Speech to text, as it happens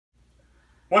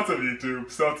What's up,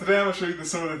 YouTube? So today I'm going to show you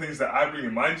some of the things that I bring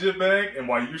in my gym bag and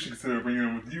why you should consider bringing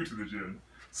them with you to the gym.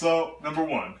 So, number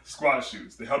one, squat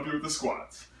shoes. They help you with the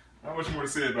squats. Not much more to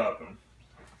say about them.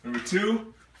 Number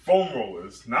two, foam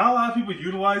rollers. Not a lot of people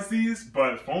utilize these,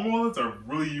 but foam rollers are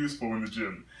really useful in the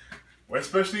gym.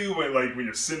 Especially when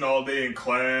you're sitting all day in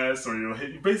class, or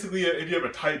basically if you have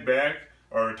a tight back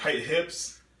or tight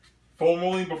hips, foam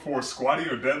rolling before squatting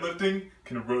or deadlifting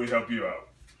can really help you out.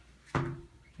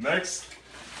 Next,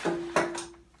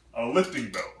 a lifting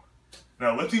belt.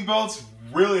 Now, lifting belts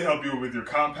really help you with your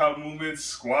compound movements,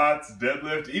 squats,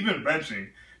 deadlift, even benching,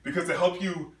 because they help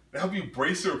you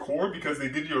brace your core, because they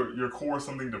give your core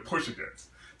something to push against.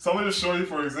 So I'm going to show you,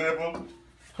 for example,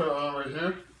 put it on right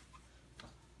here.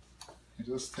 You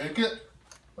just take it,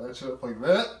 latch it up like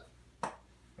that,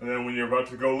 and then when you're about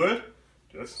to go lift,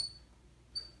 just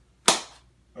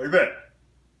like that.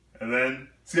 And then,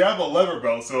 see, I have a lever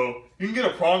belt, so you can get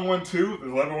a prong one too. The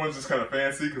lever one's just kind of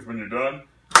fancy because when you're done,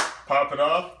 pop it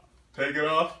off, take it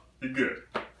off, you're good.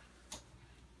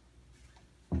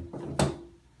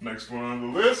 Next one on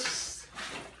the list.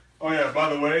 Oh yeah,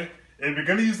 by the way, if you're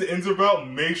gonna use the Inzer belt,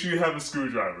 make sure you have a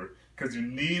screwdriver, because you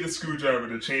need a screwdriver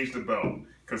to change the belt.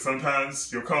 Because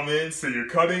sometimes you'll come in, say you're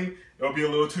cutting, it'll be a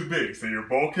little too big. So you're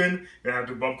bulking, you have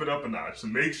to bump it up a notch. So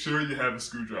make sure you have a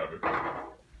screwdriver.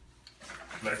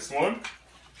 Next one,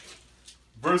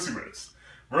 VersaGrips.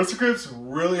 VersaGrips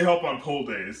really help on pull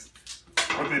days.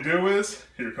 What they do is,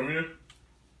 here, come here.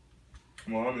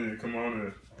 Come on in, come on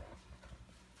in.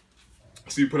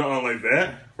 So you put it on like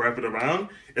that, wrap it around.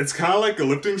 It's kind of like a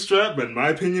lifting strap, but in my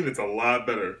opinion, it's a lot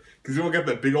better. Because you don't get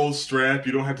that big old strap,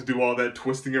 you don't have to do all that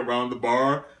twisting around the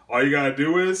bar. All you gotta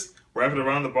do is wrap it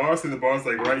around the bar, see the bar's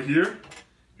like right here.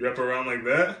 You wrap it around like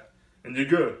that, and you're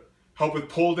good. Help with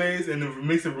pull days, and it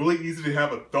makes it really easy to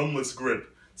have a thumbless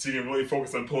grip, so you can really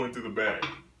focus on pulling through the bag.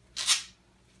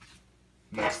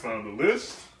 Next on the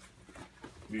list,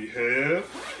 we have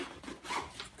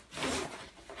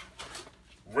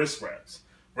wrist wraps.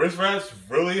 Wrist wraps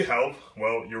really help,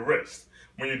 well, your wrist.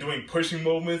 When you're doing pushing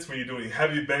movements, when you're doing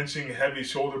heavy benching, heavy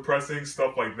shoulder pressing,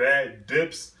 stuff like that,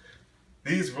 dips,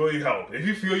 these really help. If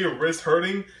you feel your wrist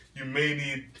hurting, you may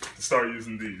need to start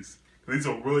using these. These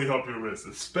will really help your wrist,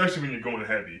 especially when you're going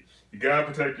heavy. You gotta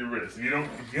protect your wrist. If you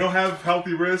don't have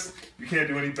healthy wrists, you can't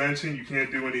do any benching, you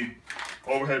can't do any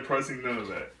overhead pressing, none of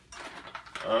that.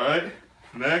 Alright,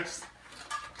 next.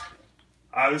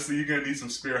 Obviously, you're gonna need some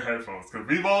spare headphones, because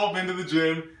we've all been to the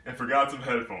gym and forgot some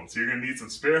headphones. So you're gonna need some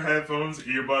spare headphones,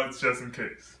 earbuds, just in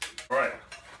case. Alright,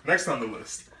 next on the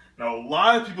list. Now, a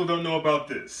lot of people don't know about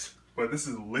this, but this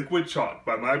is Liquid Chalk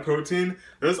by MyProtein.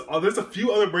 There's a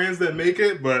few other brands that make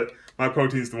it, but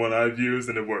MyProtein's the one I've used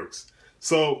and it works.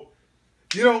 So,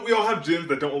 we all have gyms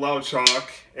that don't allow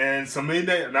chalk, and some may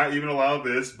not even allow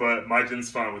this, but my gym's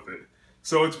fine with it.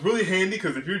 So it's really handy,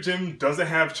 because if your gym doesn't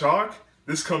have chalk,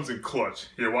 this comes in clutch.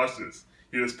 Here, watch this.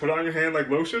 You just put it on your hand like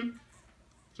lotion,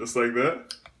 just like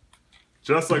that.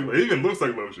 It even looks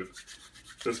like lotion.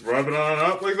 Just rub it on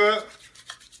up like that.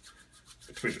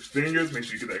 Between the fingers, make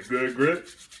sure you get that good grip.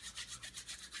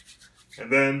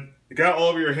 And then, you got all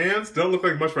over your hands. Doesn't look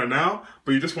like much right now,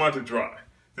 but you just want it to dry.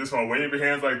 You just want to wave your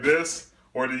hands like this,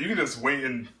 or you can just wait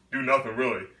and do nothing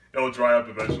really. It'll dry up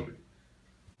eventually.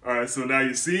 Alright, so now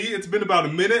you see, it's been about a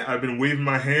minute. I've been waving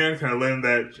my hand, kind of letting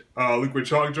that liquid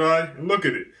chalk dry, and look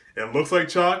at it. It looks like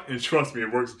chalk, and trust me,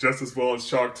 it works just as well as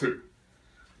chalk too.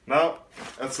 Now,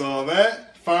 that's all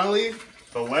that. Finally,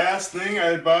 the last thing I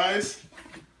advise,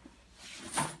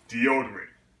 deodorant.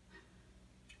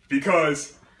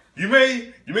 Because you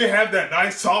may have that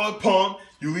nice solid pump,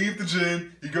 you leave the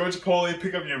gym, you go to Chipotle,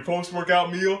 pick up your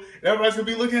post-workout meal, and everybody's gonna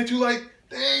be looking at you like,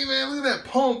 dang man, look at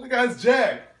that pump, the guy's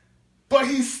jacked. But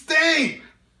he's staying.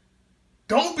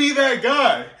 Don't be that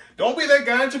guy. Don't be that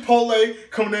guy in Chipotle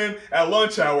coming in at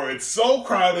lunch hour. It's so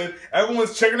crowded,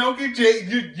 everyone's checking out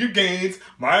your gains,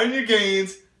 minding your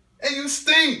gains, and you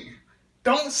stink.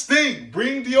 Don't stink.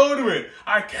 Bring deodorant.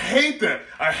 I hate that.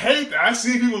 I hate that. I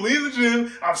see people leave the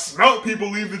gym. I've smelled people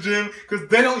leave the gym because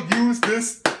they don't use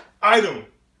this item.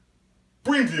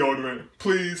 Bring deodorant,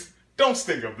 please. Don't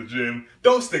stink up the gym.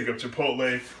 Don't stink up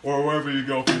Chipotle or wherever you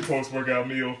go for your post-workout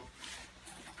meal.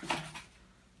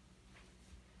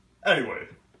 Anyway,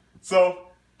 so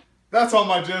that's all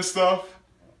my gym stuff.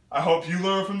 I hope you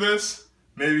learn from this.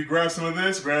 Maybe grab some of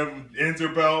this, grab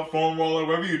Inzer belt, foam roller,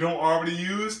 whatever you don't already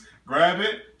use. Grab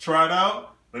it, try it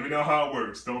out, let me know how it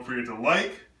works. Don't forget to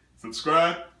like,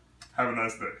 subscribe, have a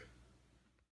nice day.